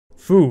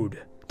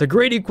food. The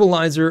great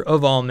equalizer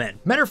of all men.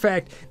 Matter of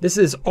fact, this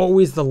is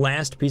always the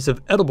last piece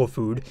of edible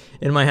food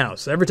in my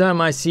house. Every time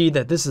I see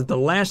that this is the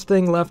last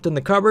thing left in the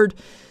cupboard,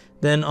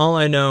 then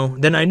I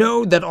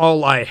know that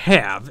all I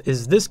have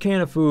is this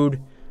can of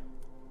food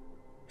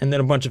and then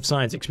a bunch of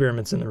science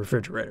experiments in the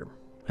refrigerator.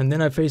 And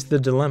then I face the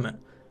dilemma.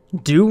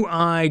 Do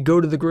I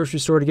go to the grocery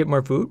store to get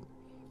more food?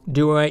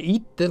 Do I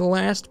eat the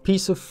last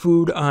piece of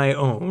food I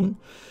own?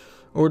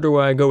 Or do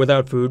I go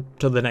without food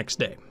till the next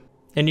day?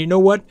 And you know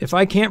what? If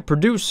I can't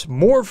produce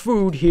more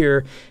food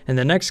here in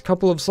the next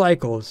couple of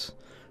cycles,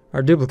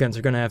 our duplicants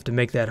are going to have to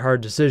make that hard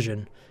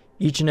decision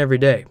each and every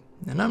day.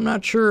 And I'm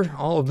not sure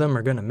all of them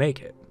are going to make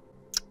it.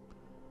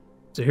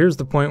 So here's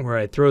the point where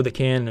I throw the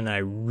can and I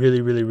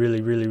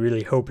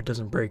really hope it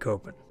doesn't break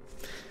open.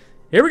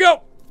 Here we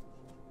go!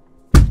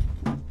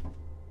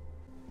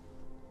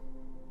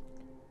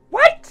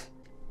 What?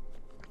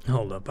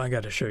 Hold up, I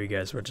gotta show you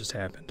guys what just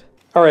happened.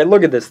 Alright,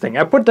 look at this thing.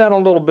 I put down a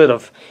little bit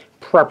of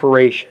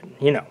preparation.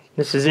 You know,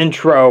 this is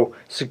intro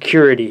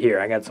security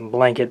here. I got some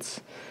blankets.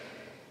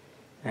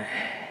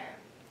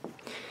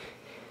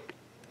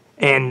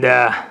 And,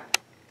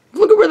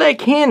 look at where that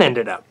can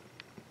ended up.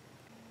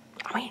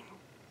 I mean,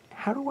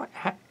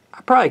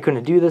 I probably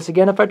couldn't do this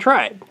again if I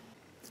tried.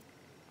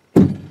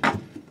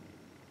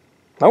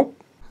 Nope.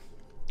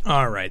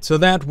 Alright, so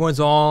that was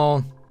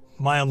all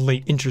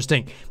mildly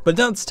interesting. But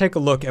let's take a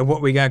look at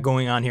what we got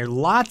going on here.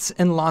 Lots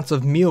and lots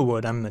of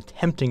mealwood I'm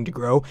attempting to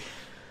grow.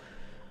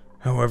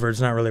 However,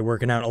 it's not really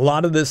working out. A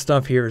lot of this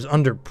stuff here is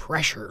under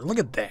pressure. Look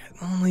at that.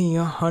 Only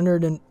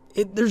 100 and...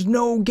 there's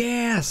no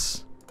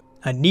gas.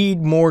 I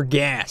need more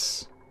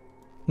gas.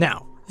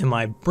 Now, am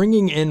I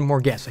bringing in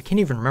more gas? I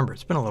can't even remember.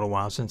 It's been a little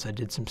while since I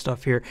did some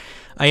stuff here.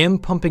 I am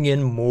pumping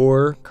in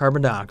more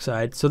carbon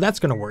dioxide, so that's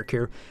going to work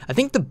here. I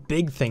think the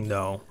big thing,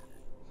 though,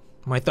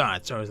 my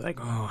thoughts, I was like,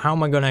 oh, how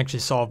am I going to actually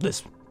solve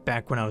this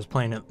back when I was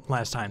playing it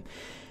last time?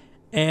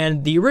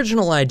 And the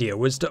original idea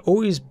was to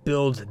always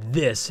build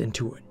this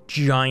into a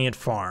giant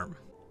farm.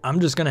 I'm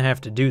just going to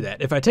have to do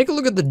that. If I take a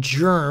look at the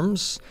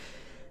germs,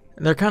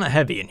 they're kind of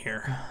heavy in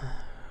here.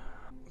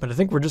 But I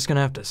think we're just going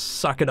to have to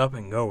suck it up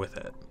and go with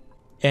it.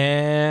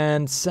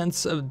 And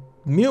since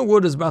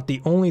mealwood is about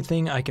the only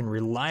thing I can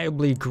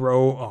reliably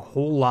grow a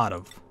whole lot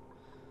of,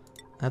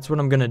 that's what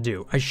I'm going to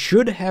do. I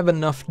should have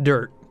enough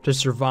dirt to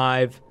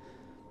survive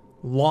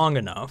long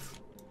enough,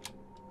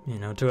 you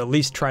know, to at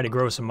least try to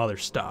grow some other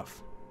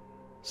stuff.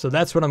 So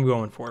that's what I'm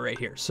going for right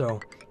here. So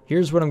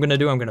here's what I'm going to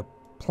do. I'm going to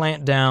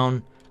plant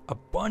down a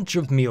bunch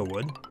of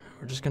mealwood.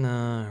 We're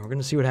going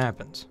to see what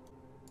happens.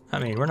 I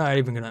mean, we're not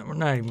even going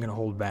to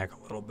hold back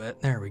a little bit.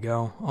 There we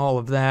go. All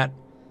of that.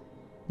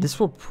 This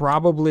will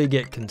probably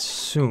get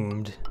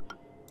consumed,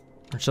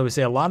 or shall we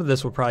say a lot of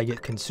this will probably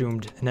get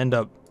consumed and end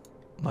up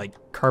like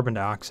carbon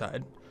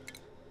dioxide.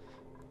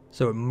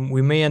 So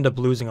we may end up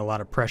losing a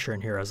lot of pressure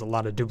in here as a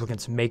lot of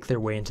duplicants make their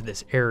way into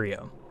this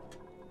area.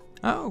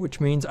 Oh, which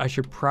means I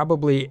should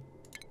probably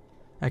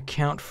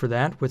account for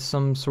that with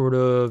some sort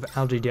of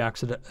algae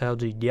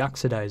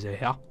deoxidizer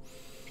here.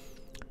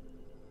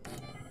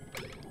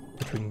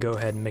 Which we can go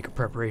ahead and make a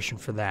preparation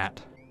for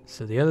that.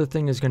 So the other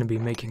thing is going to be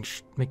making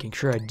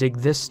sure I dig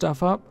this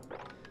stuff up.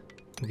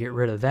 Get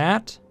rid of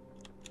that.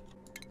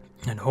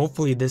 And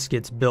hopefully this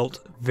gets built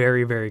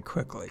very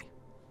quickly.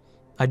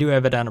 I do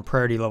have it on a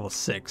priority level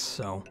 6,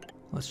 so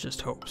let's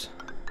just hope.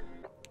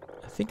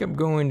 I think I'm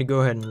going to go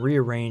ahead and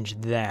rearrange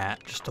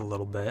that just a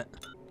little bit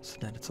so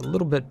that it's a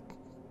little bit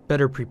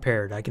better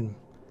prepared. I can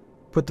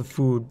put the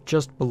food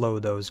just below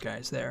those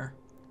guys there.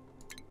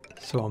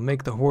 So I'll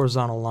make the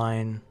horizontal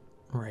line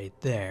right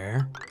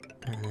there.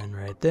 And then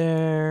right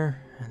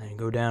there, and then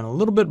go down a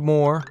little bit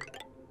more.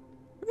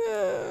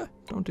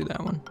 Don't do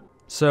that one.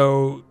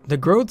 So the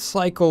growth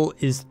cycle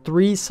is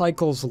 3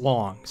 cycles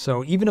long.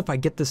 So even if I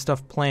get this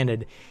stuff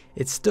planted,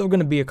 it's still going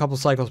to be a couple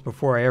cycles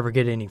before I ever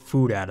get any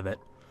food out of it.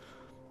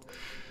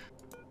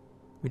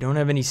 We don't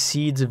have any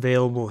seeds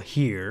available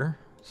here,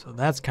 so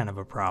that's kind of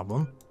a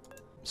problem.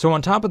 So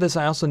on top of this,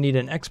 I also need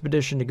an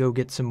expedition to go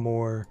get some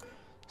more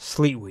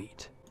sleet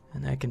wheat.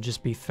 And that can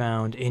just be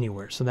found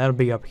anywhere. So that'll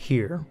be up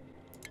here.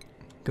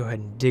 Go ahead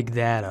and dig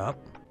that up.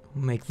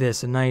 Make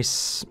this a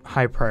nice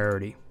high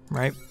priority,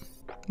 right?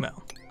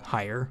 Well,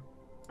 higher.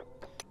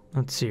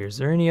 Let's see, is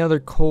there any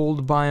other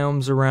cold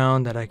biomes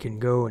around that I can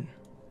go and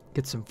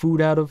get some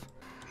food out of?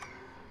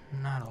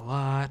 Not a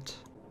lot.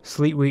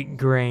 Sleet wheat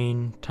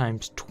grain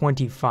times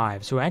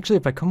 25. So actually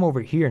if I come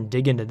over here and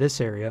dig into this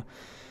area,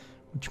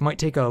 which might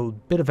take a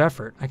bit of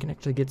effort, I can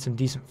actually get some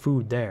decent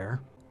food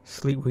there.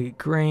 Sleet wheat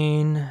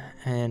grain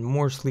and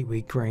more sleet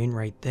wheat grain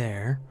right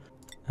there.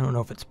 I don't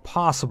know if it's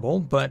possible,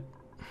 but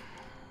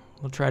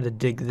we'll try to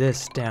dig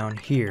this down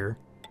here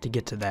to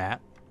get to that.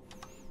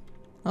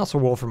 Also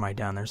wolframite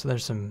down there, so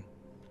there's some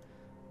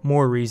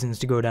more reasons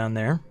to go down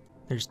there.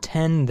 There's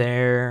 10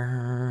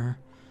 there,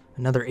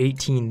 another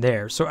 18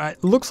 there. So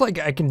it looks like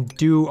I can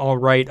do all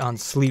right on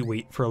sleet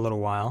wheat for a little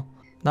while.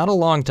 Not a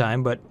long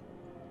time, but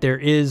there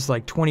is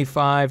like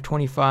 25.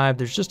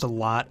 There's just a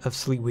lot of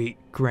sleet wheat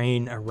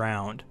grain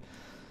around.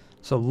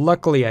 So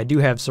luckily I do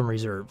have some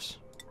reserves.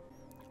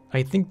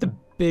 I think the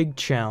big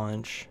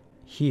challenge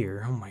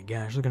here, oh my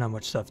gosh, look at how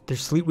much stuff.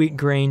 There's sleet wheat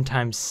grain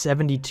times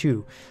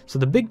 72. So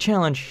the big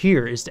challenge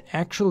here is to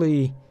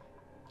actually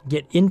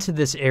get into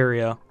this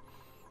area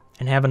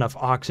and have enough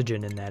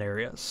oxygen in that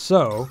area.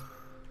 So,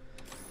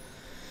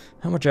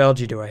 how much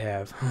algae do I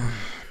have?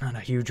 Not a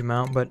huge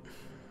amount, but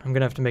I'm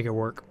gonna have to make it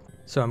work.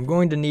 So I'm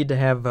going to need to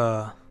have,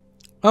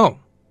 oh,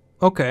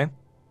 okay.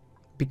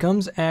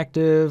 Becomes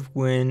active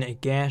when a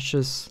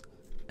gaseous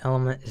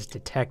element is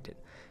detected.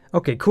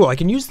 Okay, cool. I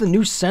can use the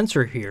new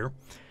sensor here.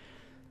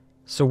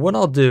 So what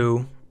I'll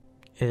do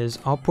is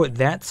I'll put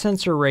that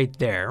sensor right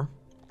there.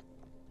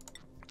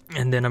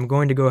 And then I'm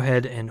going to go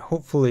ahead and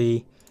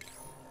hopefully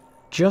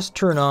just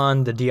turn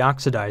on the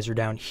deoxidizer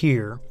down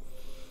here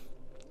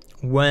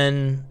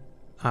when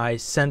I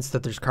sense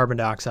that there's carbon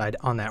dioxide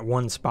on that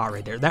one spot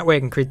right there. That way I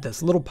can create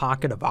this little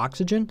pocket of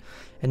oxygen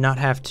and not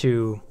have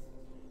to,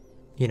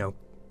 you know,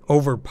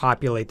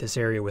 overpopulate this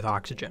area with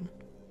oxygen.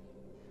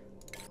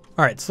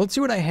 Alright, so let's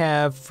see what I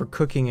have for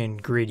cooking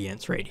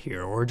ingredients right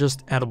here, or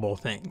just edible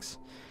things.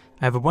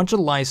 I have a bunch of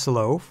lice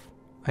loaf.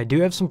 I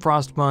do have some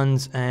frost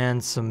buns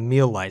and some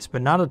meal lice,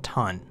 but not a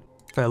ton.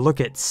 If I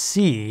look at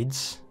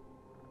seeds,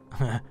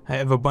 I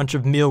have a bunch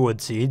of mealwood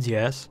seeds,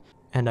 yes.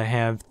 And I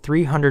have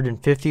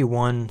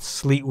 351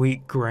 sleet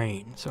wheat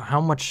grain. So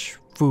how much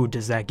food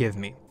does that give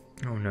me?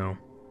 Oh no.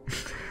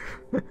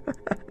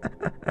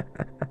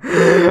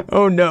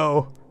 Oh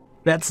no.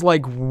 That's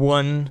like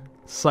one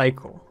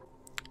cycle.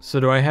 So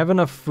do I have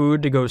enough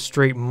food to go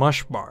straight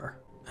mush bar?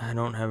 I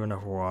don't have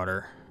enough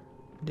water,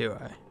 do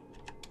I?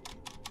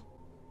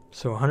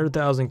 So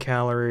 100,000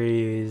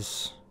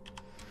 calories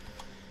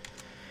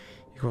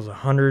equals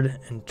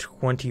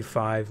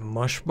 125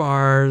 mush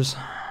bars.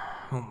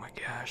 Oh my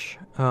gosh.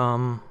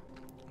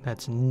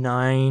 That's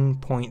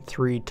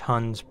 9.3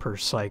 tons per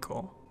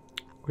cycle,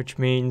 which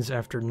means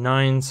after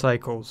 9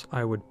 cycles,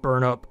 I would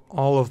burn up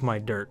all of my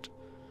dirt.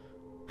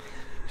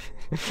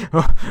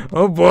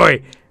 Oh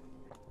boy.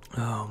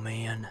 Oh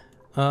man.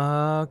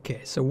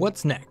 Okay, so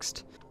what's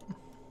next?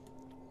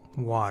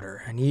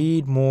 Water. I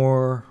need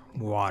more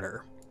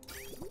water.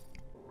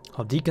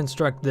 I'll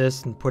deconstruct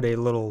this and put a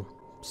little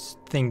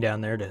thing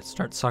down there to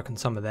start sucking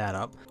some of that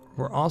up.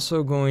 We're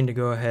also going to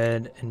go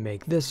ahead and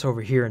make this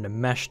over here into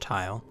mesh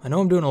tile. I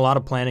know I'm doing a lot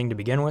of planning to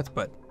begin with,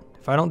 but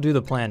if I don't do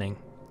the planning,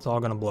 it's all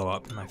going to blow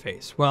up in my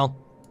face. Well,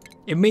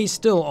 it may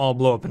still all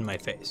blow up in my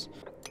face.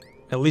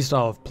 At least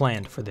I'll have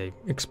planned for the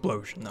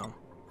explosion, though.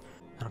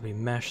 That'll be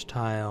mesh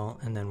tile,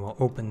 and then we'll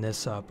open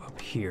this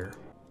up here.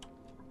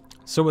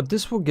 So what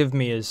this will give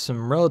me is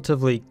some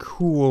relatively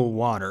cool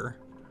water,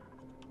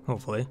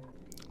 hopefully.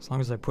 As long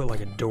as I put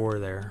like a door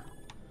there.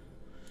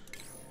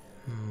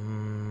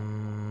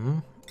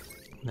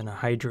 Then a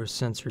hydro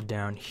sensor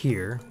down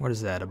here. What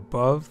is that,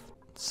 above?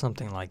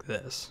 Something like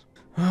this.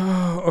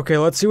 Okay,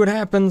 let's see what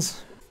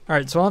happens.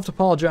 Alright, so I'll have to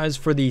apologize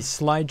for the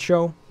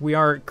slideshow. We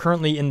are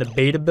currently in the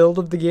beta build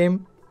of the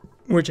game,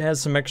 which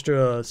has some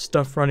extra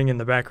stuff running in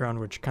the background,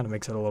 which kind of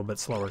makes it a little bit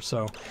slower.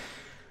 So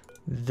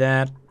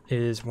that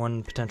is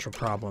one potential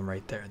problem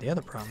right there. The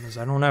other problem is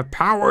I don't have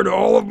power to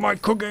all of my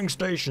cooking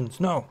stations.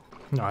 No,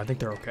 I think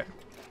they're okay.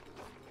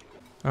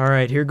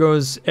 Alright, here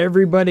goes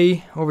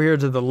everybody over here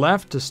to the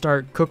left to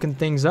start cooking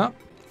things up.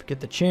 If we get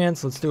the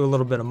chance, let's do a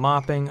little bit of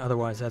mopping.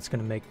 Otherwise, that's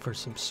going to make for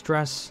some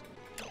stress.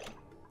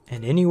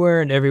 And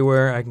anywhere and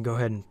everywhere I can go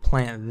ahead and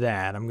plant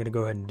that, I'm going to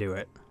go ahead and do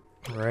it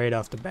right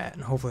off the bat.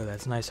 And hopefully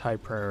that's nice high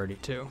priority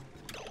too.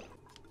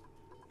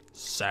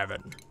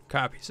 7.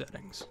 Copy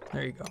settings.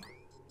 There you go.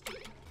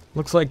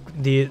 Looks like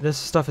this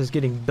stuff is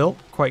getting built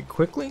quite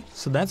quickly,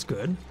 so that's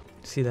good.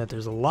 See that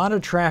there's a lot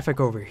of traffic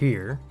over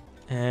here.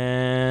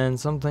 And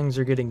some things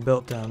are getting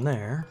built down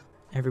there.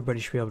 Everybody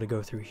should be able to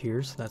go through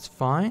here, so that's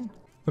fine.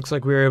 Looks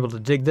like we were able to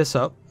dig this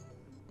up.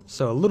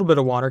 So a little bit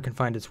of water can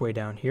find its way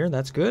down here.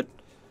 That's good.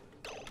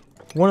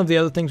 One of the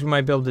other things we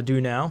might be able to do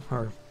now,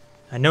 or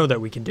I know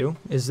that we can do,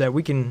 is that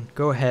we can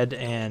go ahead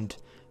and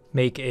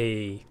make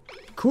a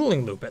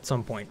cooling loop at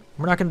some point.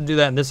 We're not going to do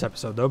that in this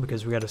episode, though,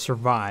 because we got to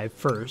survive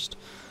first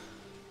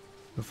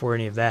before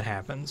any of that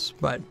happens.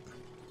 But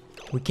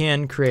we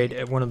can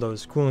create one of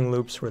those cooling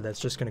loops where that's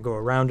just going to go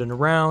around and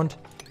around,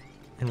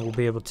 and we'll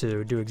be able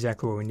to do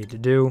exactly what we need to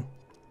do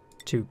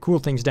to cool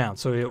things down.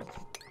 So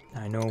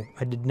I know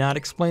I did not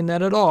explain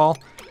that at all.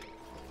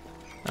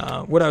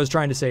 What I was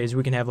trying to say is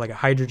we can have like a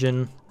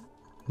hydrogen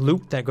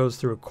loop that goes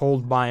through a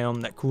cold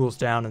biome that cools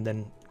down and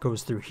then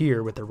goes through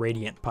here with the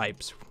radiant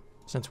pipes,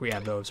 since we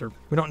have those. Or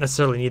we don't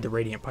necessarily need the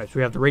radiant pipes.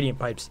 We have the radiant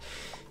pipes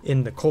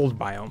in the cold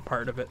biome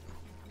part of it.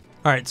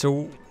 Alright,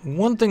 so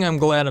one thing I'm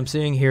glad I'm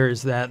seeing here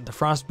is that the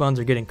frost buns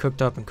are getting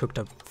cooked up and cooked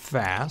up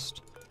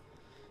fast.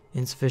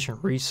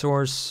 Insufficient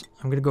resource.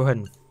 I'm going to go ahead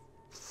and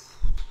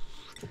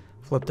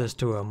flip this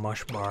to a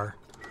mush bar.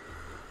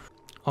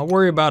 I'll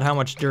worry about how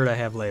much dirt I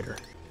have later.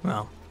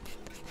 Well,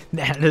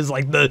 that is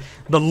like the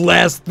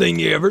last thing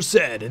he ever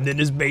said, and then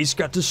his base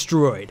got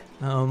destroyed.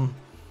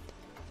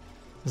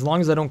 As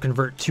long as I don't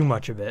convert too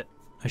much of it,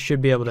 I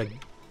should be able to,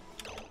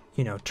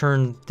 you know,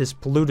 turn this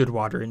polluted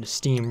water into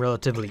steam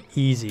relatively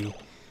easy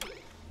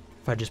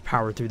If I just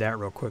power through that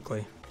real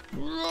quickly.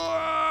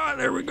 Ah,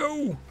 there we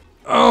go.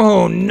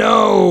 Oh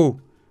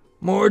no!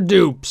 More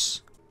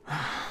dupes.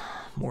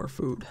 More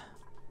food.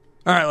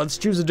 Alright, let's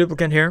choose a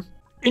duplicant here.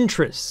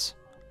 Interests.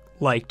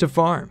 Like to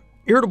farm.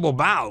 Irritable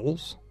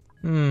bowels.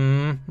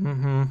 You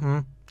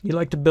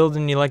like to build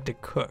and you like to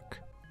cook.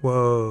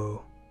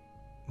 Whoa.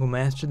 Will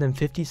master them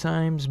 50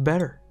 times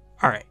better.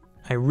 Alright,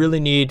 I really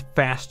need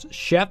fast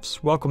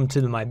chefs. Welcome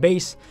to my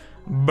base.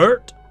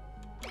 Bert.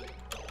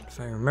 If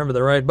I remember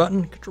the right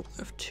button. Control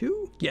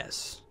F2?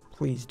 Yes.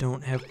 Please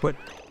don't have put...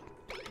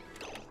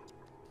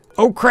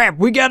 Oh crap,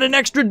 we got an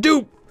extra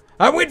dupe!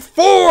 I went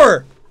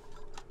 4!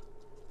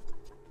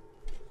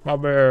 My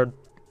bad.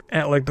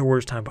 At like the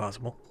worst time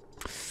possible.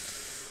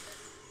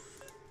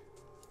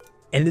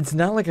 And it's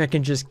not like I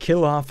can just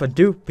kill off a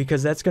dupe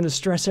because that's going to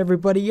stress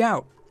everybody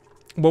out.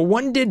 Well,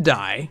 one did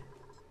die.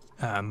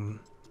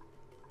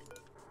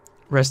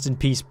 Rest in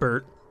peace,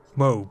 Bert.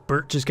 Whoa,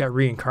 Bert just got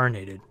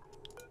reincarnated.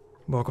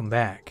 Welcome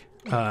back.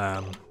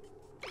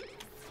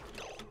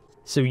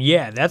 So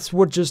yeah, that's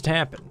what just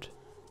happened.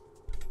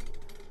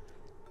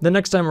 The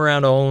next time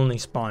around, I'll only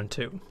spawn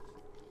 2.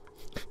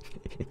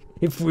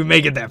 If we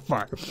make it that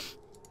far.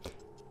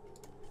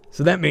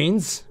 So that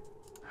means...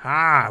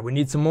 we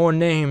need some more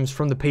names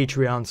from the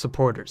Patreon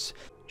supporters.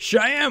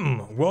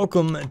 Shyam,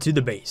 welcome to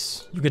the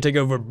base. You can take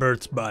over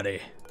Bert's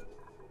body.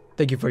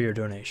 Thank you for your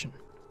donation.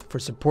 For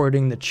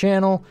supporting the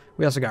channel.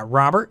 We also got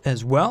Robert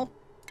as well.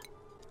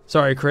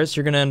 Sorry, Chris,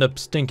 you're going to end up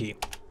stinky.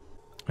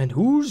 And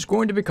who's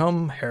going to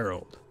become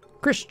Harold?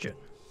 Christian.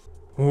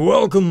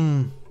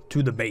 Welcome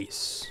to the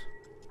base.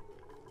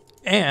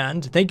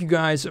 And thank you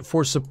guys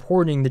for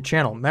supporting the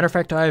channel. Matter of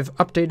fact, I've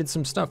updated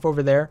some stuff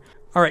over there.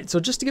 Alright, so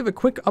just to give a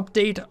quick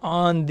update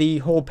on the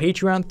whole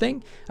Patreon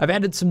thing, I've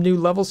added some new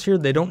levels here.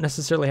 They don't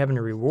necessarily have any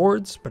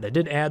rewards, but I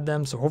did add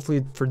them. So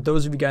hopefully for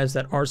those of you guys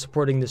that are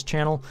supporting this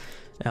channel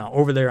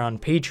over there on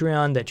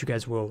Patreon, that you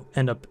guys will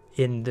end up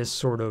in this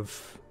sort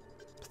of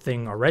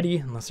thing already,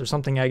 unless there's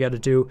something I got to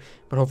do,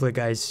 but hopefully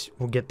guys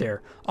will get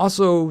there.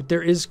 Also,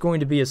 there is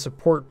going to be a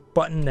support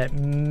button that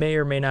may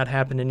or may not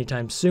happen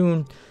anytime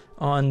soon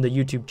on the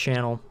YouTube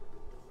channel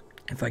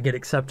if I get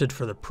accepted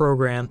for the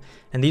program,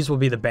 and these will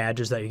be the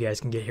badges that you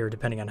guys can get here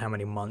depending on how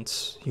many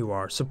months you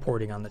are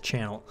supporting on the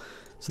channel.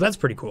 So that's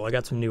pretty cool. I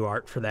got some new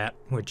art for that,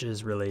 which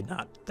is really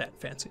not that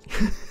fancy.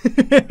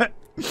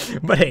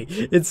 But hey,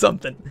 it's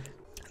something.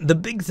 The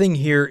big thing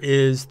here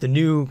is the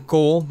new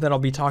goal that I'll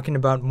be talking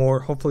about more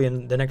hopefully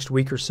in the next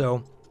week or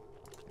so.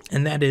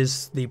 And that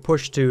is the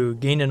push to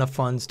gain enough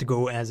funds to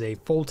go as a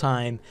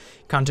full-time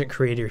content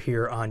creator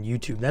here on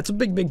YouTube. That's a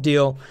big, big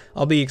deal.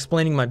 I'll be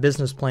explaining my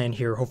business plan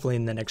here hopefully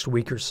in the next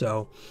week or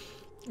so,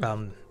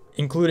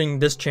 including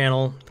this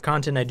channel, the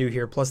content I do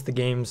here, plus the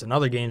games and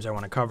other games I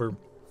want to cover,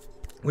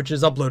 which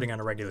is uploading on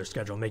a regular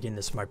schedule, making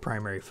this my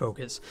primary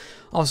focus.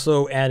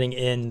 Also adding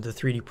in the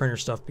 3D printer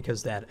stuff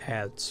because that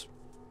adds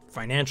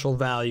financial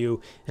value,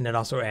 and it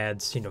also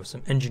adds, you know,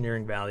 some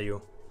engineering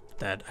value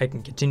that I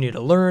can continue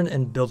to learn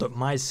and build up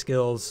my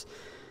skills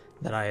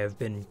that I have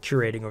been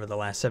curating over the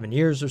last 7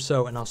 years or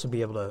so, and also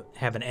be able to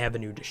have an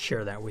avenue to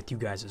share that with you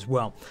guys as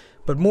well.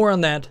 But more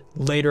on that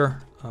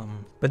later.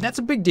 But that's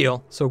a big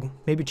deal, so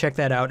maybe check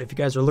that out. If you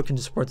guys are looking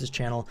to support this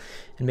channel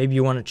and maybe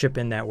you want to chip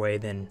in that way,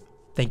 then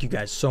thank you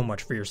guys so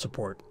much for your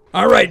support.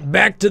 All right,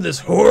 back to this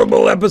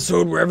horrible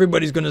episode where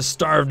everybody's going to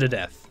starve to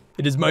death.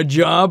 It is my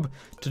job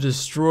to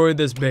destroy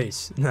this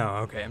base. No,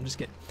 okay, I'm just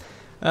kidding.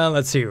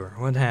 Let's see here.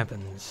 What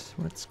happens?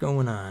 What's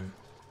going on?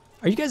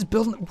 Are you guys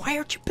building? Why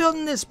aren't you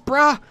building this,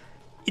 bruh?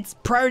 It's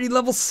priority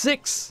level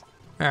 6.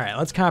 All right,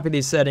 let's copy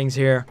these settings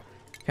here.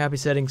 Copy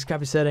settings,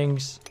 copy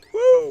settings.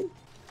 Woo!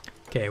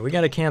 Okay, we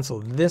got to cancel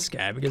this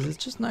guy because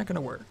it's just not going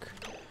to work.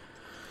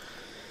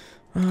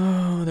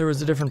 Oh, there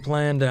was a different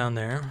plan down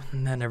there,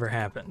 and that never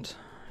happened.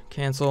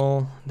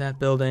 Cancel that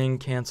building,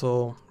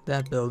 cancel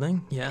that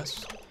building,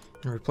 yes.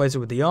 And replace it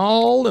with the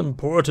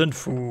all-important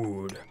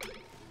food.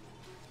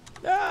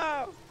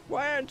 Ah,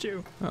 why aren't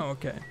you? Oh,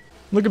 okay.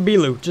 Look at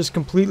Bilu, just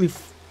completely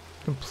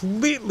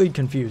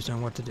confused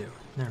on what to do.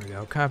 There we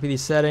go. Copy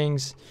these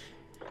settings.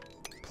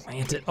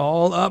 Plant it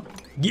all up.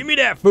 Give me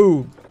that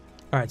food.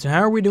 All right, so how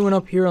are we doing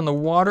up here on the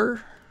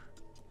water?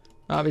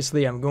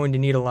 Obviously, I'm going to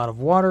need a lot of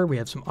water. We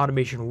have some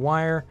automation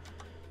wire.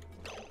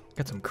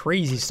 Got some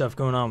crazy stuff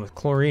going on with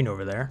chlorine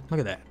over there. Look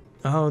at that.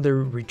 Oh,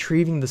 they're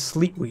retrieving the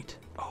sleet wheat.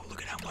 Oh,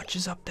 look at how much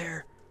is up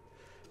there.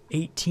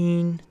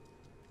 18,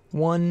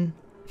 1,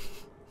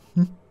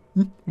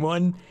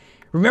 1.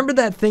 Remember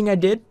that thing I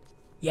did?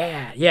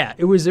 Yeah.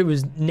 It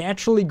was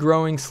naturally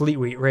growing sleet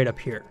wheat right up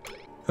here.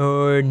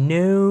 Oh,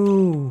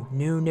 no,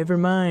 never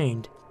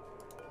mind.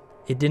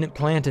 It didn't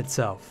plant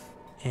itself.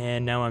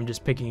 And now I'm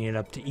just picking it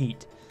up to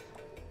eat.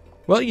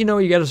 Well, you know,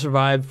 you gotta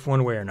survive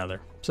one way or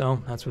another.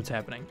 So, that's what's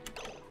happening.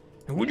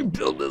 And would you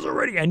build this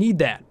already? I need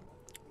that.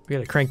 We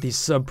gotta crank these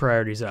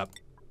sub-priorities up.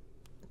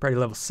 Priority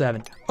level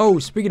 7. Oh,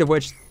 speaking of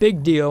which,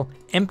 big deal.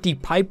 Empty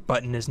pipe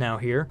button is now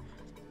here.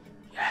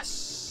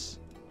 Yes.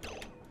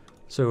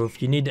 So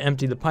if you need to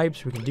empty the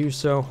pipes, we can do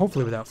so.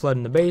 Hopefully without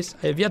flooding the base.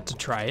 I have yet to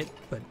try it,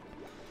 but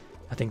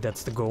I think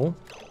that's the goal.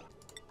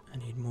 I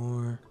need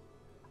more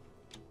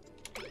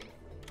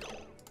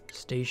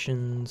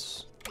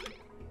stations,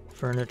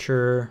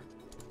 furniture,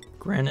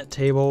 granite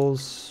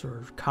tables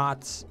or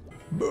cots.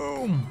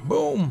 Boom,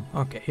 boom.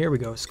 Okay, here we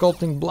go.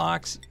 Sculpting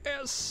blocks.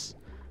 Yes.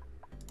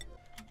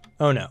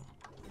 Oh no.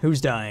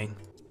 Who's dying?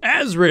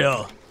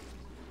 Azrael!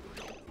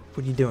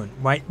 What are you doing?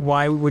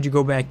 Why would you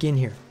go back in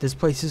here? This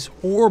place is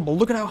horrible.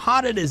 Look at how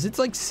hot it is. It's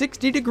like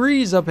 60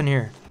 degrees up in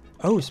here.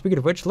 Oh, speaking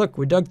of which, look,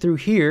 we dug through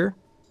here.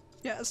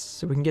 Yes,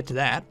 so we can get to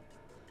that.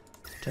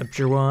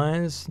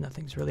 Temperature-wise,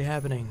 nothing's really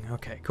happening.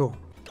 Okay, cool.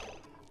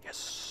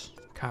 Yes.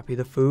 Copy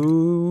the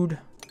food.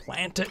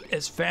 Plant it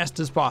as fast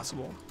as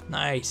possible.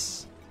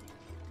 Nice.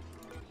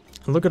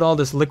 And look at all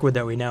this liquid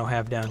that we now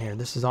have down here.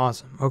 This is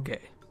awesome.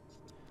 Okay.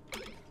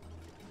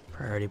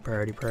 Priority,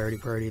 priority, priority,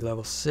 priority,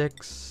 level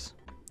 6.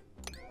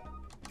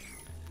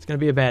 It's going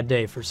to be a bad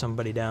day for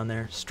somebody down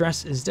there.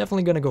 Stress is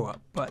definitely going to go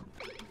up, but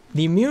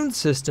the immune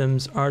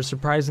systems are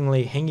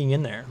surprisingly hanging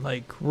in there.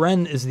 Like,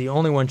 Ren is the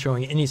only one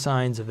showing any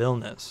signs of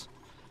illness.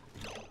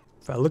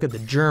 If I look at the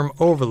germ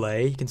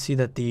overlay, you can see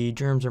that the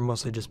germs are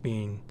mostly just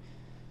being,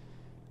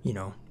 you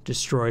know,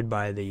 destroyed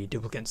by the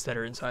duplicants that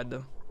are inside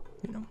them.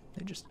 You know,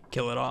 they just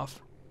kill it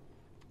off.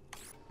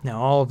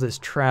 Now, all of this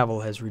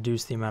travel has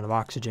reduced the amount of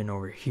oxygen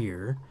over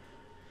here.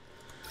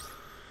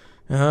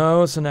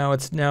 Oh, so now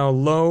it's now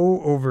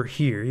low over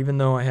here, even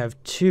though I have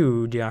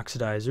 2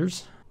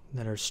 deoxidizers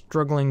that are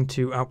struggling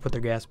to output their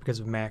gas because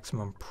of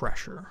maximum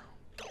pressure.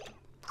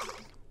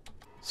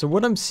 So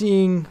what I'm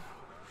seeing,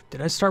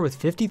 did I start with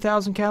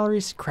 50,000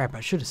 calories? Crap, I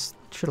should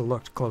have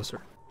looked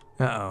closer.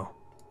 Uh-oh.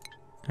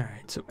 All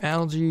right, so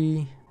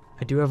algae.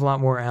 I do have a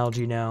lot more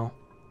algae now,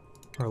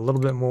 or a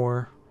little bit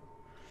more.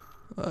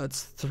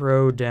 Let's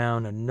throw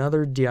down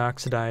another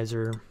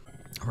deoxidizer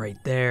right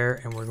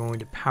there, and we're going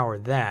to power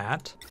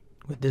that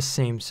with this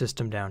same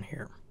system down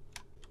here.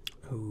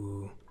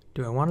 Ooh,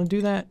 do I want to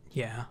do that?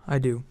 Yeah, I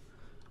do.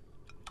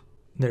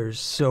 There's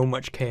so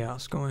much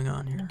chaos going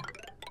on here.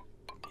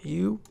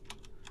 You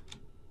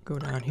go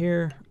down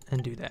here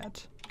and do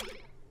that.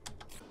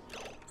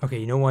 Okay,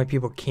 you know why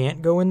people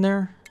can't go in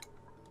there?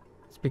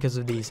 It's because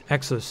of these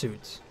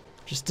exosuits.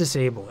 Just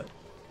disable it.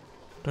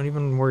 Don't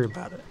even worry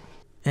about it.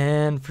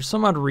 And for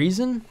some odd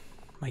reason,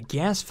 my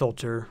gas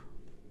filter,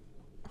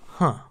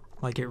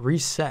 like it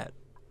reset.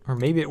 Or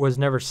maybe it was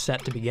never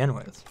set to begin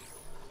with.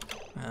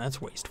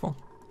 That's wasteful.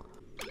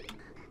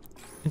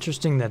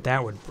 Interesting that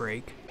that would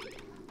break.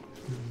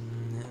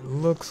 It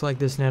looks like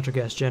this natural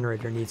gas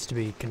generator needs to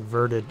be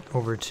converted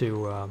over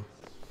to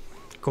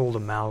gold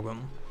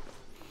amalgam.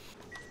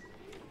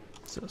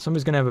 So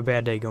somebody's going to have a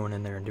bad day going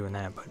in there and doing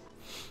that, but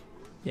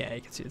yeah,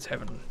 you can see it's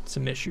having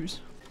some issues.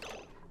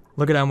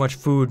 Look at how much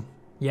food.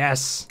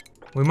 Yes,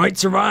 we might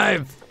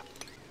survive.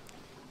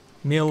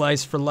 Meal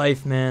ice for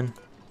life, man.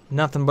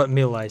 Nothing but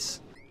meal ice.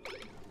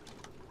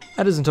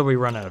 That is until we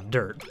run out of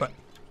dirt, but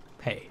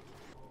hey.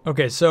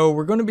 Okay, so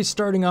we're going to be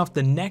starting off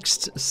the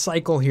next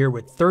cycle here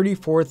with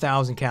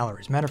 34,000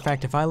 calories. Matter of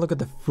fact, if I look at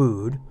the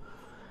food,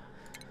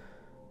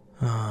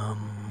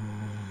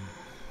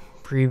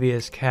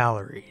 previous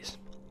calories,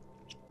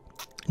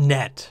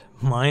 net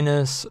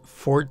minus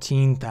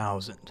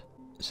 14,000.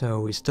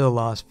 So we still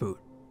lost food.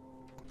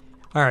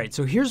 All right,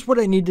 so here's what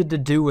I needed to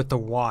do with the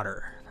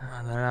water.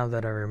 Now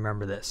that I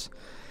remember this.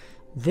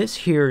 This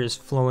here is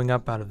flowing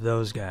up out of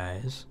those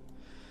guys,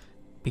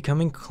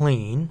 becoming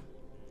clean.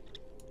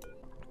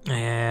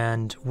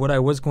 And what I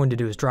was going to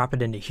do is drop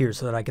it into here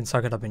so that I can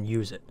suck it up and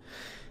use it.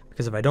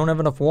 Because if I don't have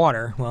enough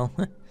water, well,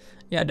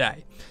 yeah, I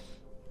die.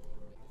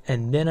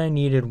 And then I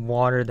needed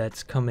water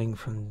that's coming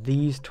from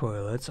these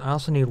toilets. I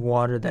also need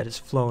water that is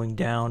flowing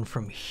down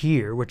from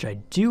here, which I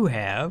do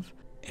have.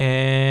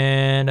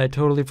 And I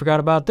totally forgot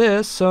about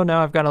this, so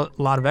now I've got a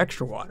lot of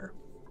extra water.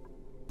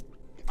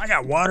 I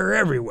got water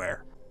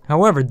everywhere.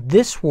 However,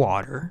 this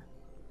water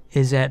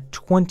is at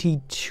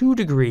 22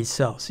 degrees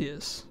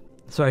Celsius.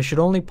 So I should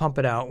only pump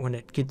it out when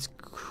it gets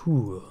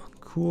cool.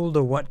 Cool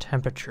to what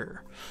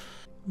temperature?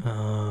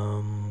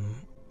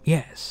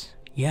 Yes.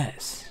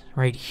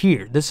 Right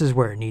here. This is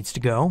where it needs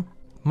to go.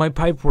 My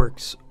pipe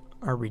works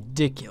are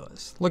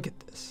ridiculous. Look at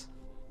this.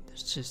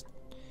 There's just...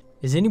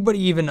 Is anybody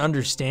even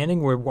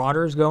understanding where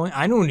water is going?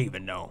 I don't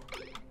even know.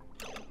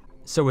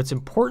 So it's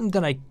important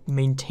that I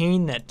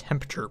maintain that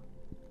temperature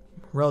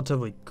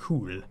relatively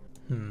cool.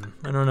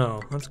 I don't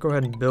know. Let's go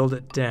ahead and build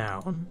it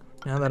down.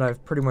 Now that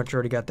I've pretty much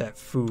already got that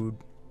food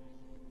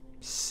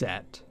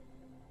set.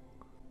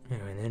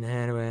 Anyway, then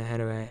how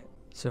do I?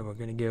 So we're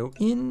gonna go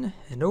in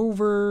and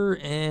over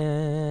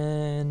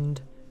and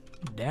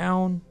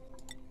down.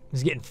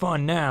 It's getting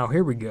fun now.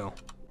 Here we go.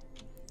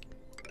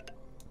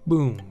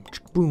 Boom,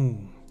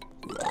 boom.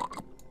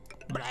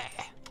 Blah.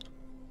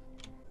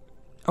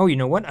 Oh, you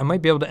know what? I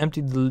might be able to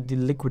empty the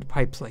liquid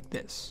pipes like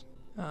this.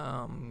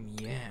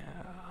 Yeah,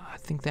 I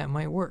think that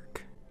might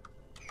work.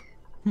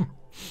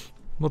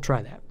 We'll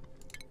try that.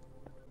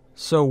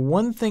 So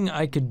one thing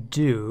I could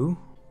do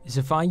is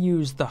if I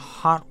use the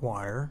hot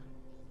water,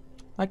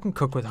 I can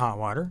cook with hot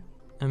water.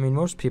 I mean,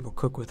 most people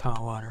cook with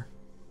hot water.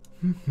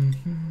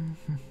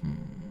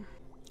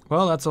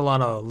 Well, that's a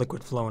lot of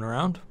liquid flowing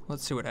around.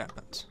 Let's see what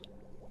happens.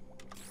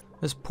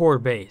 This poor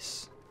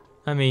base.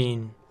 I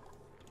mean,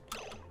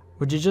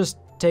 would you just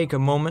take a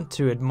moment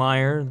to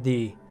admire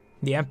the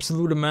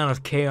absolute amount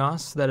of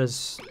chaos that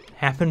has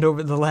happened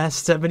over the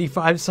last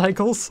 75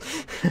 cycles?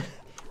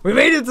 We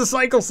made it to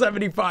cycle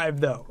 75,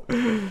 though.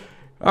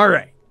 All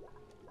right.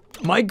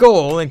 My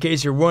goal, in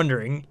case you're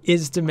wondering,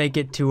 is to make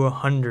it to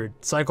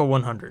 100, cycle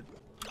 100.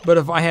 But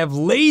if I have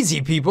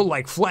lazy people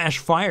like Flash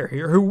Fire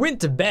here who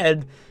went to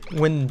bed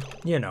when,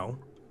 you know,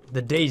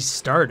 the day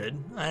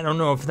started, I don't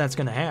know if that's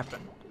going to happen.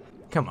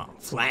 Come on,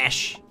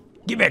 Flash.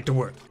 Get back to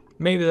work.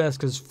 Maybe that's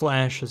because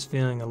Flash is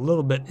feeling a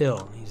little bit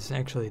ill. He's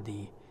actually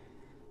the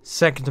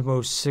second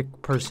most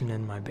sick person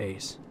in my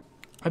base.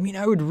 I mean,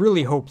 I would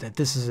really hope that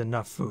this is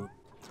enough food.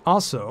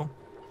 Also,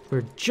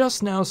 we're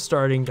just now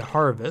starting to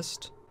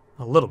harvest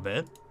a little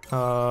bit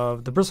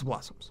of the bristle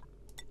blossoms.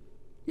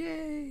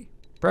 Yay!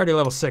 Priority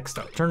level 6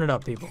 though. Turn it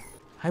up, people.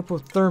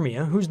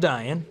 Hypothermia. Who's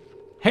dying?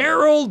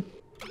 Harold!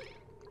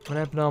 What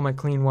happened to all my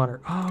clean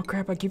water? Oh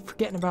crap, I keep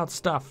forgetting about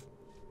stuff.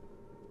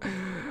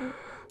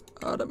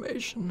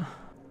 Automation.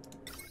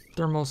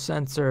 Thermal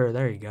sensor.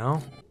 There you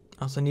go.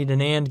 Also need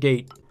an AND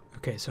gate.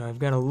 Okay, so I've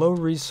got a low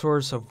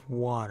resource of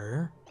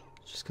water.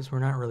 Just because we're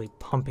not really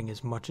pumping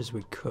as much as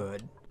we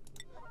could.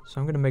 So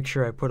I'm going to make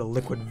sure I put a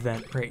liquid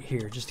vent right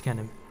here just to kind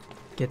of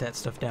get that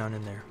stuff down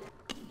in there.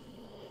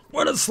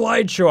 What a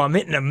slideshow. I'm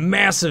hitting a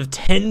massive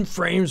 10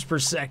 frames per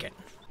second.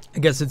 I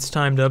guess it's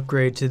time to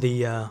upgrade to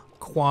the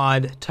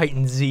quad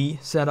Titan Z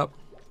setup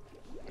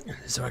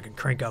so I can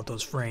crank out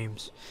those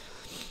frames.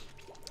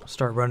 I'll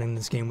start running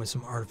this game with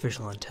some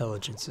artificial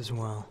intelligence as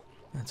well.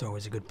 That's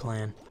always a good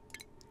plan.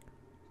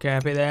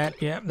 Copy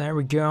that. Yep, there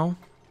we go.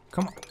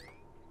 Come on.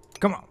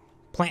 Come on.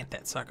 Plant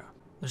that sucker.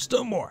 There's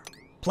still more.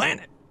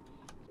 Plant it.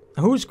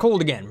 Now, who's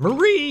cold again?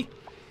 Marie!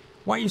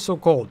 Why are you so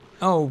cold?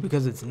 Oh,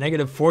 because it's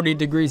negative 40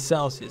 degrees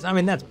Celsius. I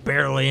mean, that's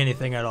barely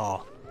anything at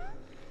all.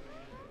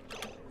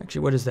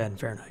 Actually, what is that in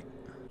Fahrenheit?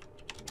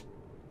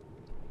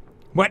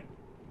 What?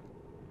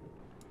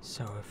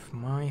 So if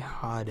my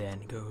hot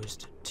end goes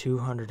to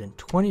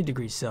 220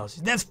 degrees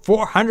Celsius, that's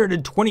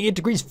 428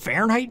 degrees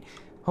Fahrenheit?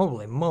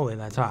 Holy moly,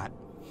 that's hot.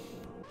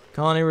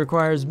 Colony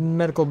requires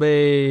medical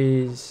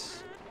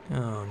bays.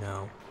 Oh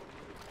no.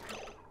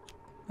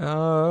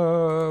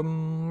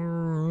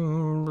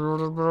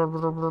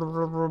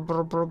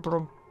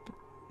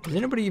 Does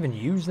anybody even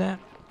use that?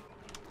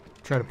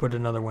 Try to put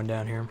another one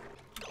down here.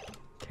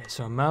 Okay,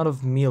 so I'm out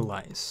of meal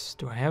lice.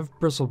 Do I have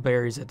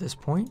bristleberries at this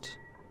point?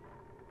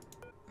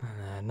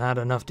 Not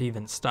enough to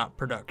even stop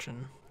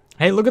production.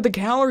 Hey, look at the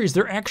calories.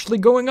 They're actually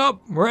going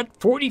up. We're at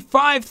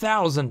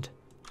 45,000.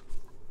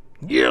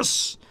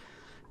 Yes!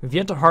 We've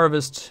yet to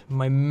harvest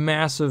my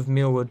massive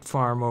Mealwood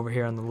farm over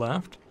here on the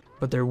left.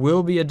 But there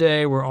will be a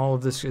day where all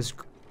of this is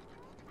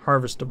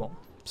harvestable.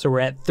 So we're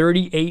at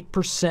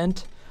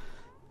 38%.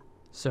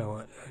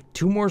 So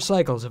 2 more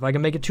cycles. If I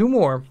can make it 2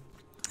 more,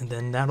 and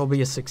then that'll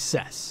be a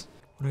success.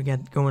 What do we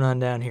got going on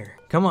down here?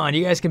 Come on,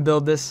 you guys can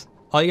build this.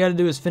 All you got to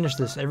do is finish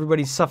this.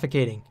 Everybody's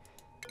suffocating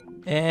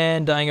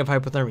and dying of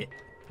hypothermia.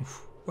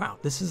 Oof. Wow,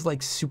 this is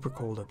like super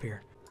cold up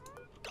here.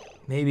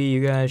 Maybe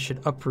you guys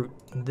should uproot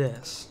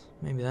this.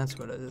 Maybe that's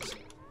what it is.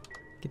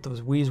 Get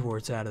those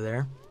wheezeworts out of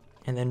there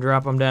and then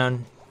drop them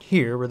down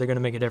here where they're going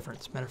to make a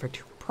difference. Matter of fact,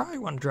 you probably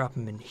want to drop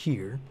them in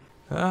here.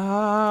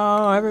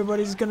 Oh,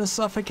 everybody's going to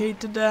suffocate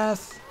to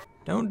death.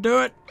 Don't do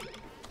it.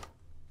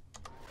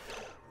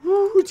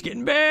 Woo, it's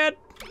getting bad.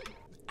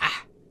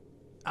 Ah,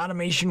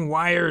 automation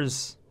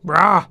wires.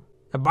 Brah,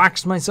 I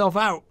boxed myself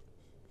out.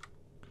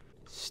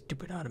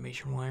 Stupid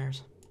automation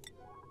wires.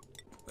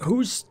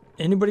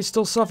 Anybody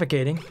still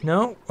suffocating?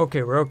 No?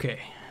 Okay, we're okay.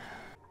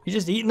 You're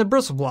just eating the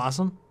bristle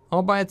blossom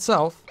all by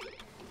itself.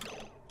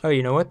 Oh,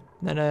 you know what?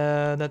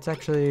 That's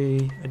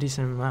actually a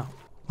decent amount.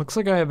 Looks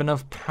like I have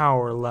enough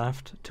power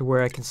left to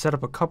where I can set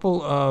up a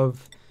couple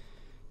of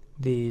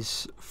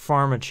these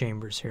pharma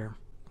chambers here.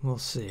 We'll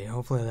see.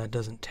 Hopefully that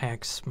doesn't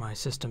tax my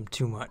system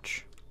too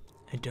much.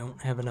 I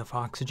don't have enough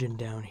oxygen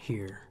down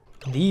here.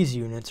 These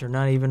units are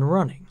not even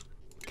running.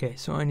 Okay,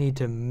 so I need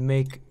to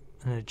make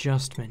an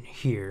adjustment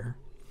here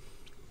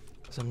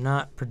because I'm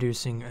not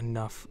producing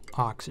enough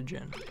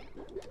oxygen.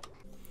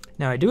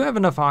 Now I do have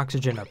enough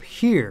oxygen up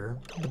here,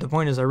 but the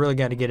point is I really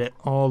got to get it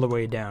all the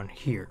way down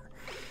here.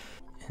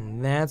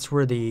 And that's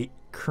where the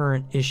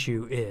current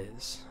issue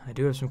is. I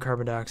do have some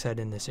carbon dioxide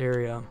in this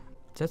area.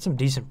 It's at some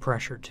decent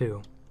pressure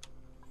too.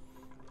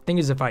 Thing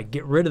is, if I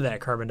get rid of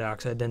that carbon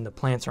dioxide, then the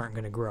plants aren't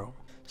going to grow.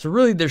 So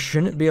really there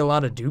shouldn't be a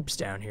lot of dupes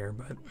down here,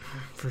 but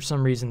for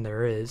some reason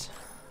there is.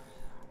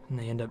 And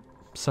they end up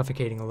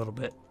suffocating a little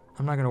bit.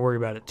 I'm not going to worry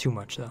about it too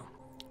much though.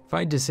 If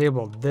I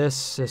disable this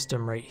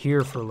system right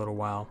here for a little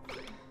while,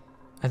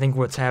 I think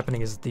what's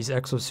happening is that these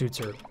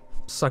exosuits are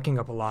sucking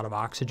up a lot of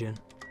oxygen.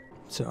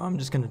 So I'm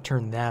just going to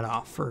turn that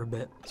off for a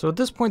bit. So at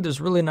this point, there's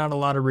really not a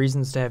lot of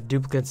reasons to have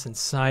duplicates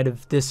inside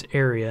of this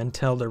area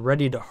until they're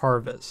ready to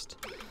harvest.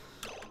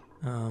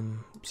 So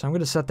I'm going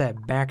to set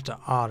that back to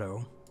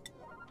auto.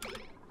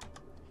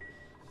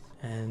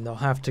 And they'll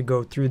have to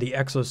go through the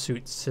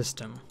exosuit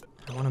system.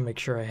 I want to make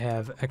sure I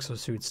have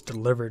exosuits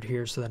delivered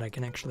here so that I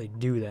can actually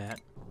do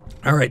that.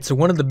 Alright, so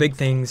one of the big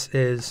things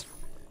is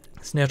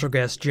this natural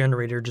gas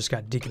generator just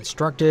got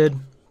deconstructed.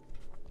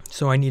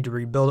 So I need to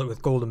rebuild it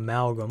with gold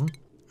amalgam.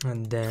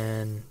 And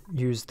then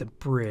use the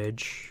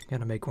bridge.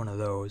 Gotta make one of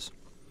those.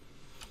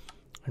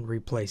 And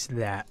replace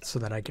that so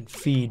that I can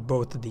feed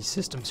both of these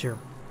systems here.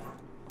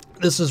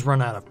 This has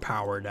run out of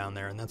power down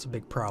there, and that's a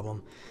big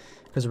problem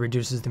because it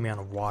reduces the amount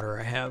of water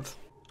I have.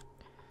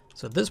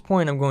 So at this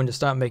point, I'm going to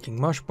stop making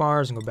mush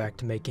bars and go back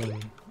to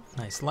making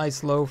nice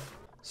lice loaf.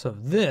 So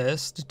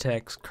this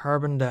detects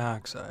carbon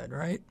dioxide,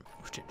 right?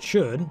 Which it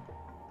should.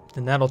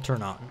 Then that'll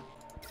turn on,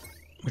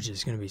 which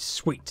is going to be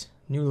sweet.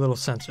 New little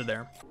sensor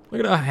there.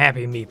 Look at how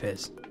happy Meep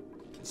is.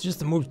 It's just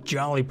the most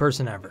jolly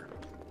person ever.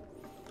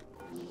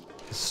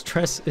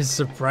 Stress is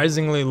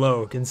surprisingly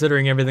low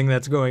considering everything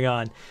that's going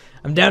on.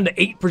 I'm down to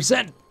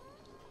 8%.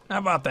 How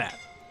about that?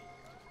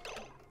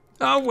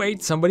 Oh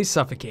wait, somebody's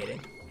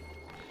suffocating.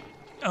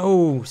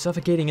 Oh,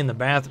 suffocating in the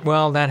bath.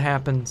 Well, that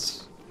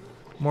happens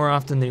more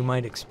often than you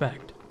might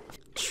expect.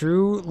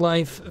 True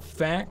life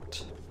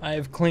fact. I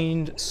have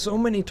cleaned so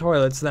many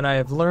toilets that I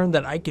have learned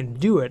that I can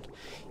do it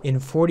in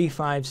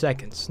 45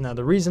 seconds. Now,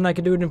 the reason I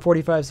can do it in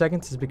 45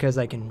 seconds is because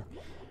I can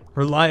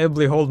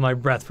reliably hold my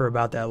breath for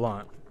about that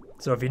long.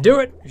 So if you do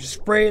it, you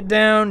spray it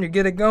down, you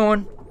get it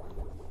going,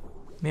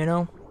 you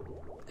know,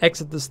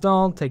 exit the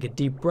stall, take a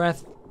deep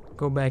breath,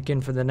 go back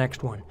in for the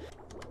next one.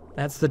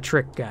 That's the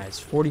trick, guys.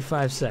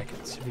 45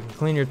 seconds. If you can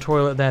clean your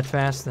toilet that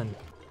fast, then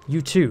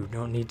you too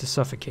don't need to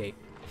suffocate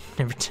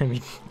every time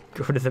you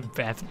go to the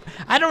bathroom.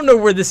 I don't know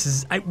where this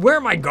is. Where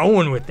am I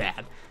going with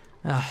that?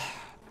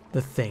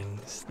 The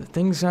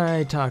things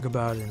I talk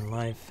about in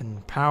life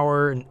and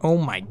power, and oh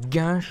my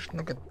gosh,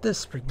 look at this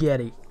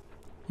spaghetti.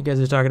 You guys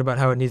are talking about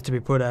how it needs to be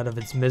put out of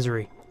its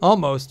misery.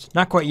 Almost.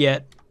 Not quite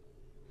yet.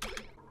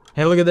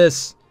 Hey, look at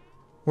this.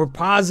 We're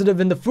positive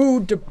in the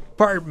food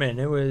department.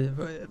 It was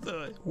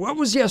what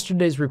was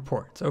yesterday's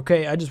reports?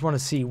 Okay, I just want to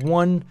see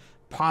one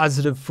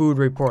positive food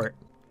report.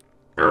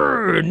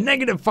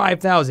 Negative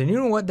 5,000. You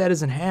know what? That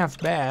isn't half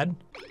bad.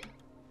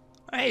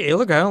 Hey,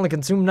 look, I only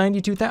consumed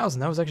 92,000.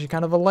 That was actually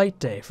kind of a light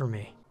day for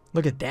me.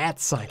 Look at that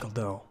cycle,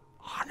 though.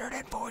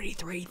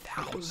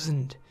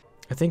 143,000.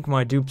 I think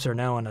my dupes are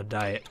now on a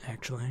diet,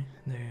 actually.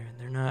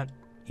 They're not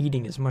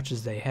eating as much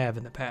as they have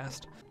in the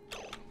past.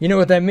 You know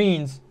what that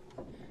means?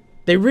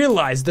 They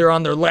realize they're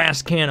on their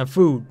last can of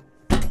food.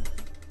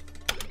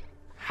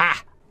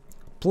 Ha!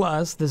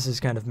 Plus, this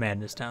is kind of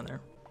madness down there.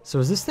 So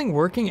is this thing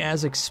working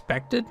as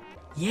expected?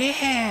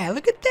 Yeah,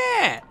 look at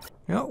that!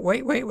 Oh,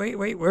 wait.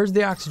 Where's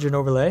the oxygen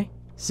overlay?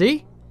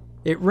 See?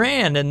 It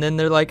ran, and then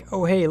they're like,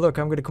 oh, hey, look,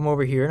 I'm going to come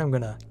over here, and I'm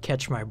going to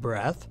catch my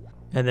breath.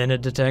 And then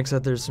it detects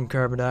that there's some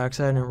carbon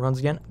dioxide, and it runs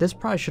again. This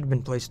probably should have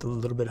been placed a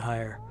little bit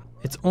higher.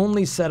 It's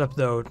only set up,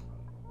 though,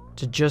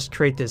 to just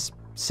create this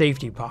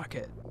safety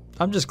pocket.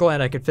 I'm just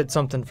glad I could fit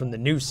something from the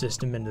new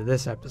system into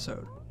this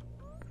episode.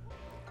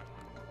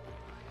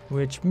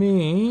 Which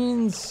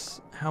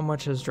means, how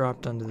much has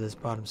dropped onto this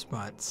bottom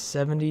spot?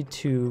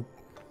 72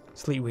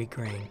 sleet wheat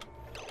grain.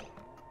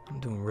 I'm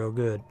doing real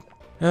good.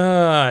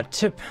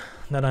 Tip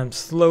that I'm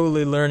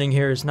slowly learning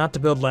here is not to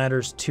build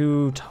ladders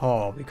too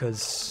tall,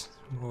 because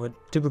what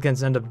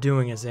duplicants end up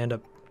doing is they end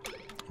up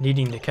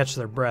needing to catch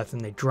their breath,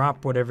 and they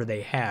drop whatever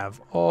they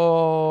have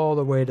all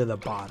the way to the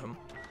bottom.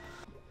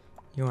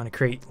 You want to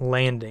create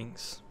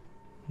landings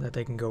that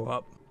they can go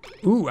up.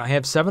 Ooh, I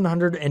have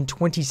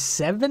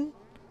 727?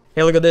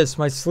 Hey, look at this.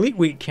 My sleet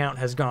wheat count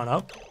has gone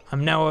up.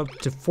 I'm now up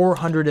to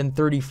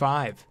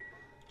 435.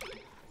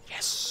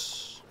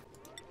 Yes.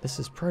 This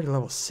is priority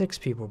level 6,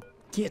 people.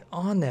 Get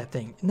on that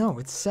thing. No,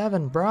 it's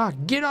 7, brah.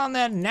 Get on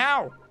that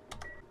now.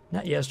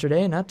 Not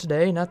yesterday, not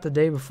today, not the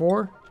day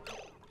before.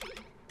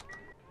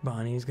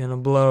 Bonnie's gonna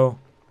blow.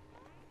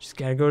 She's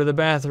gotta go to the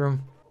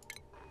bathroom.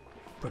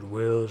 But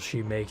will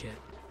she make it?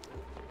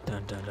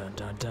 Dun dun dun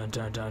dun dun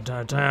dun dun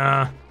dun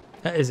dun.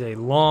 That is a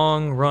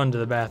long run to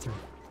the bathroom.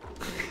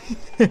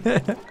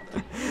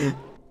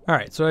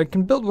 Alright, so I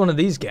can build one of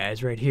these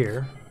guys right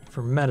here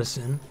for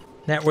medicine.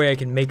 That way I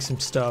can make some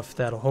stuff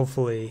that'll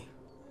hopefully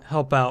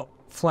help out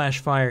Flash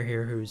Fire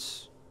here,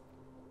 who's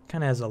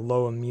kind of has a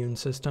low immune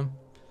system.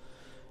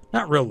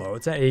 Not real low,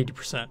 it's at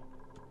 80%,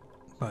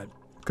 but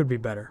could be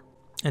better.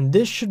 And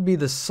this should be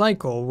the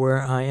cycle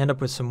where I end up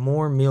with some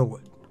more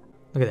mealwood.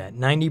 Look at that,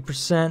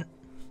 90%.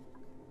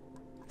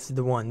 This is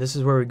the one. This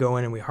is where we go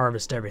in and we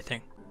harvest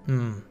everything.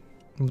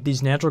 With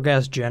these natural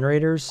gas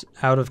generators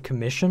out of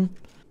commission,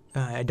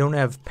 I don't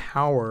have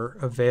power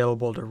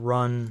available to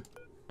run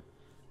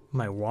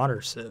my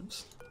water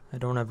sieves. I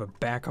don't have a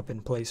backup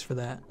in place for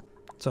that.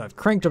 So I've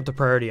cranked up the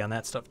priority on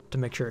that stuff to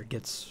make sure it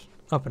gets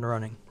up and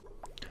running.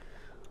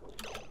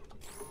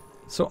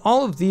 So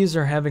all of these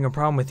are having a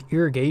problem with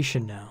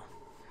irrigation now.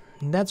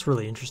 And that's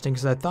really interesting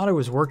because I thought it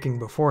was working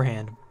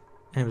beforehand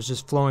and it was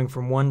just flowing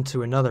from one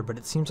to another, but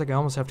it seems like I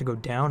almost have to go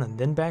down and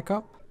then back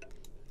up.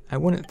 I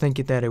wouldn't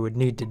think that it would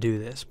need to do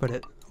this, but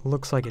it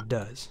looks like it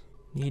does.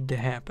 need to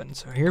happen.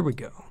 So here we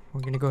go.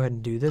 We're going to go ahead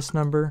and do this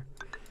number.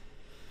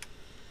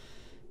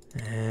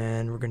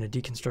 And we're going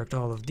to deconstruct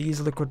all of these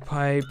liquid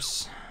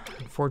pipes,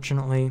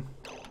 unfortunately,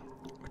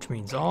 which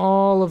means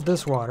all of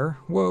this water,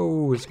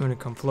 whoa, is going to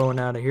come flowing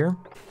out of here,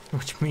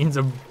 which means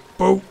a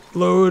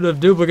boatload of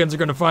duplicants are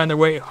going to find their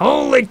way.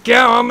 Holy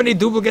cow, how many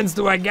duplicants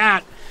do I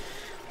got?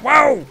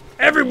 Wow,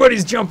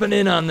 everybody's jumping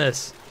in on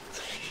this.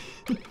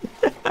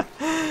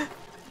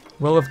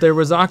 Well, if there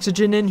was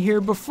oxygen in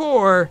here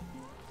before,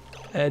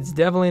 it's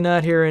definitely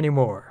not here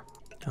anymore.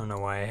 I don't know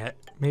why I had...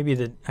 Maybe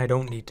that I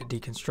don't need to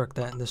deconstruct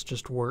that and this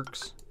just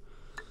works.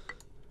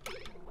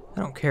 I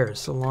don't care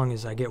so long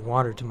as I get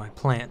water to my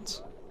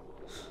plants.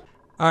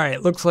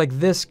 Alright, looks like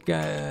this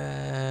guy...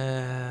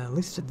 At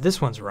least this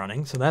one's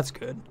running, so that's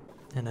good.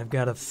 And I've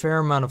got a fair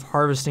amount of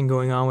harvesting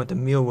going on with the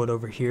mealwood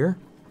over here.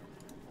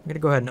 I'm going to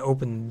go ahead and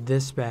open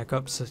this back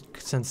up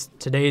since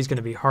today is going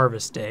to be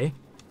harvest day.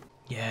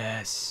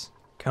 Yes.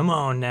 Come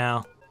on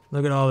now.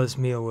 Look at all this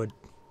mealwood.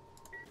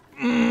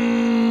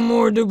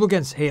 More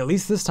duplicants. Hey, at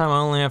least this time I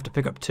only have to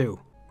pick up 2.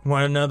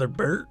 Want another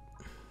Bert?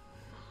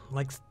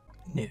 Like,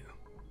 no.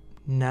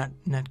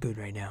 Not good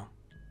right now.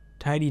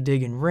 Tidy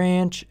Diggin'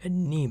 Ranch,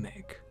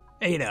 anemic.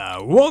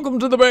 Ada, welcome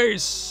to the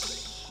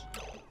base!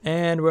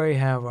 And we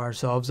have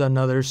ourselves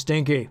another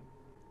Stinky.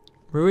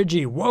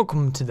 Ruigi,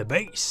 welcome to the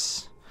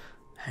base.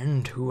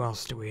 And who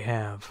else do we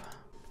have?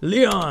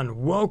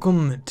 Leon,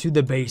 welcome to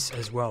the base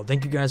as well.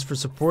 Thank you guys for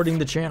supporting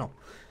the channel.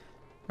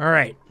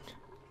 Alright.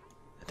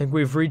 I think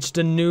we've reached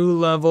a new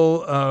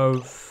level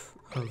of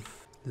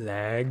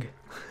lag.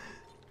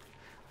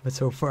 But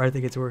so far I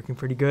think it's working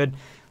pretty good.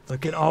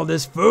 Look at all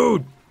this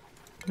food!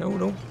 No,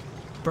 don't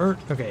burn.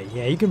 Okay,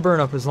 yeah, you can burn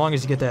up as long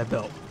as you get that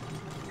built.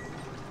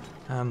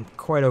 I'm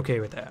quite okay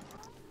with that.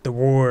 The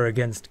war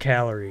against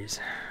calories.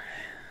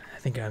 I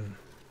think I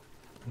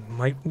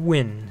might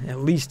win at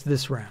least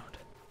this round.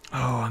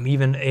 Oh, I'm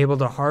even able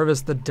to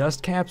harvest the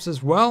dust caps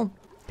as well.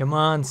 Come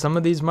on, some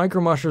of these micro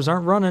mushers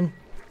aren't running.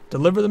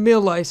 Deliver the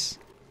meal lice.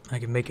 I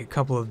can make a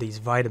couple of these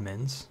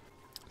vitamins.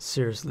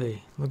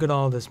 Seriously, look at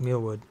all this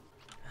mealwood.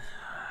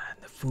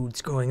 The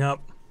food's going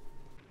up.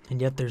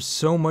 And yet there's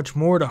so much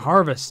more to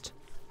harvest.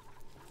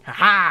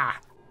 Aha!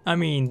 I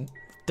mean,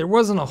 there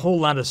wasn't a whole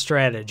lot of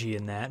strategy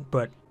in that,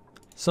 but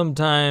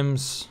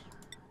sometimes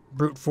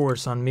brute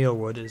force on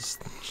mealwood is...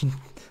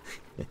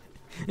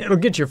 it'll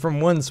get you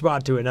from one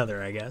spot to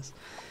another, I guess.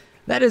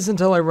 That is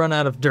until I run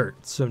out of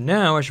dirt. So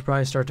now I should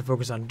probably start to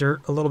focus on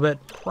dirt a little bit.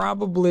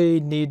 Probably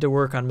need to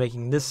work on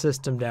making this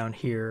system down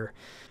here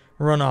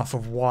run off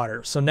of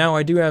water. So now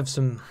I do have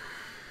some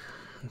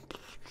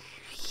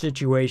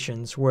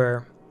situations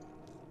where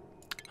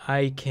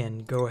I can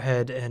go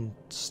ahead and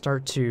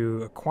start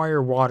to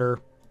acquire water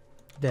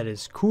that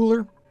is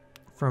cooler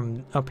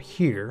from up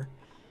here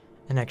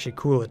and actually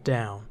cool it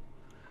down.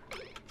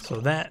 So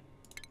that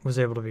was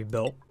able to be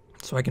built.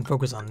 So I can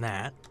focus on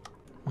that.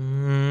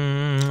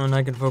 And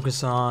I can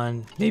focus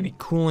on maybe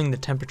cooling the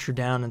temperature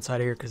down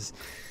inside here because,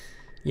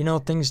 you know,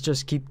 things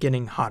just keep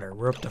getting hotter.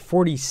 We're up to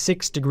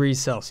 46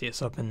 degrees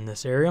Celsius up in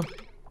this area.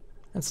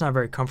 That's not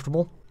very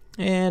comfortable.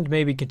 And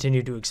maybe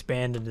continue to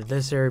expand into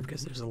this area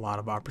because there's a lot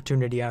of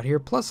opportunity out here,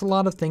 plus a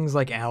lot of things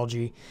like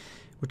algae,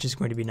 which is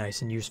going to be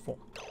nice and useful.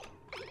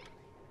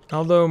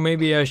 Although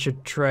maybe I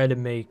should try to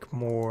make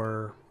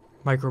more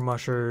micro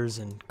mushers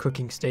and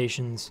cooking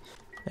stations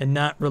and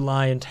not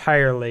rely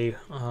entirely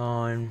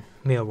on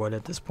mealwood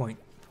at this point.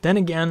 Then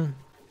again,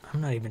 I'm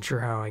not even sure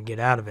how I get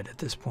out of it at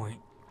this point.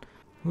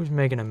 Who's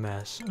making a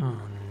mess?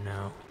 Oh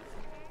no.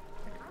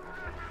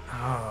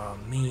 Oh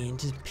man,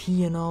 just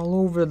peeing all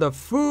over the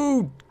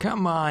food.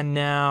 Come on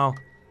now.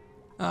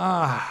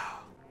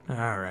 Ah,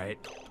 alright.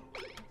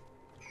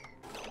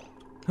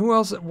 Who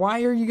else?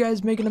 Why are you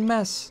guys making a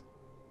mess?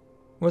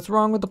 What's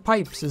wrong with the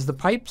pipes? Is the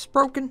pipes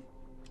broken?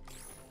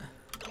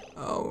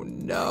 Oh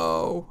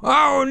no.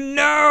 Oh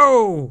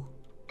no!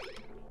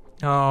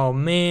 Oh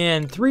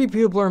man, 3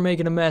 people are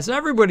making a mess.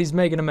 Everybody's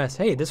making a mess.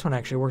 Hey, this one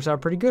actually works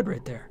out pretty good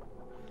right there.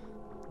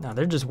 No,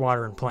 they're just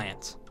watering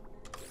plants.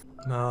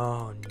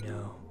 Oh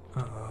no.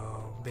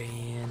 Oh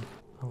man.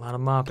 A lot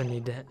of mopping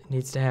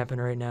needs to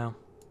happen right now.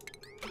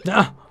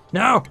 No!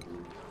 No!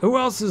 Who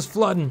else is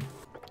flooding?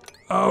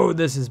 Oh,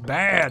 this is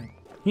bad.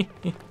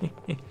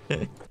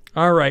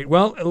 Alright,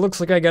 well, it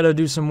looks like I gotta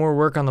do some more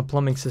work on the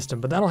plumbing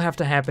system, but that'll have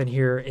to happen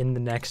here in the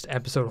next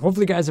episode.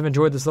 Hopefully you guys have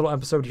enjoyed this little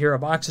episode here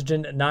of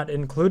Oxygen Not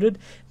Included.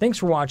 Thanks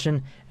for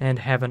watching, and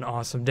have an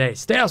awesome day.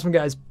 Stay awesome,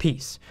 guys.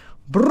 Peace.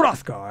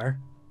 Brothgar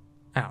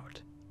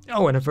out.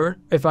 Oh,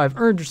 and if I've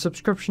earned your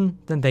subscription,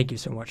 then thank you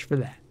so much for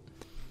that.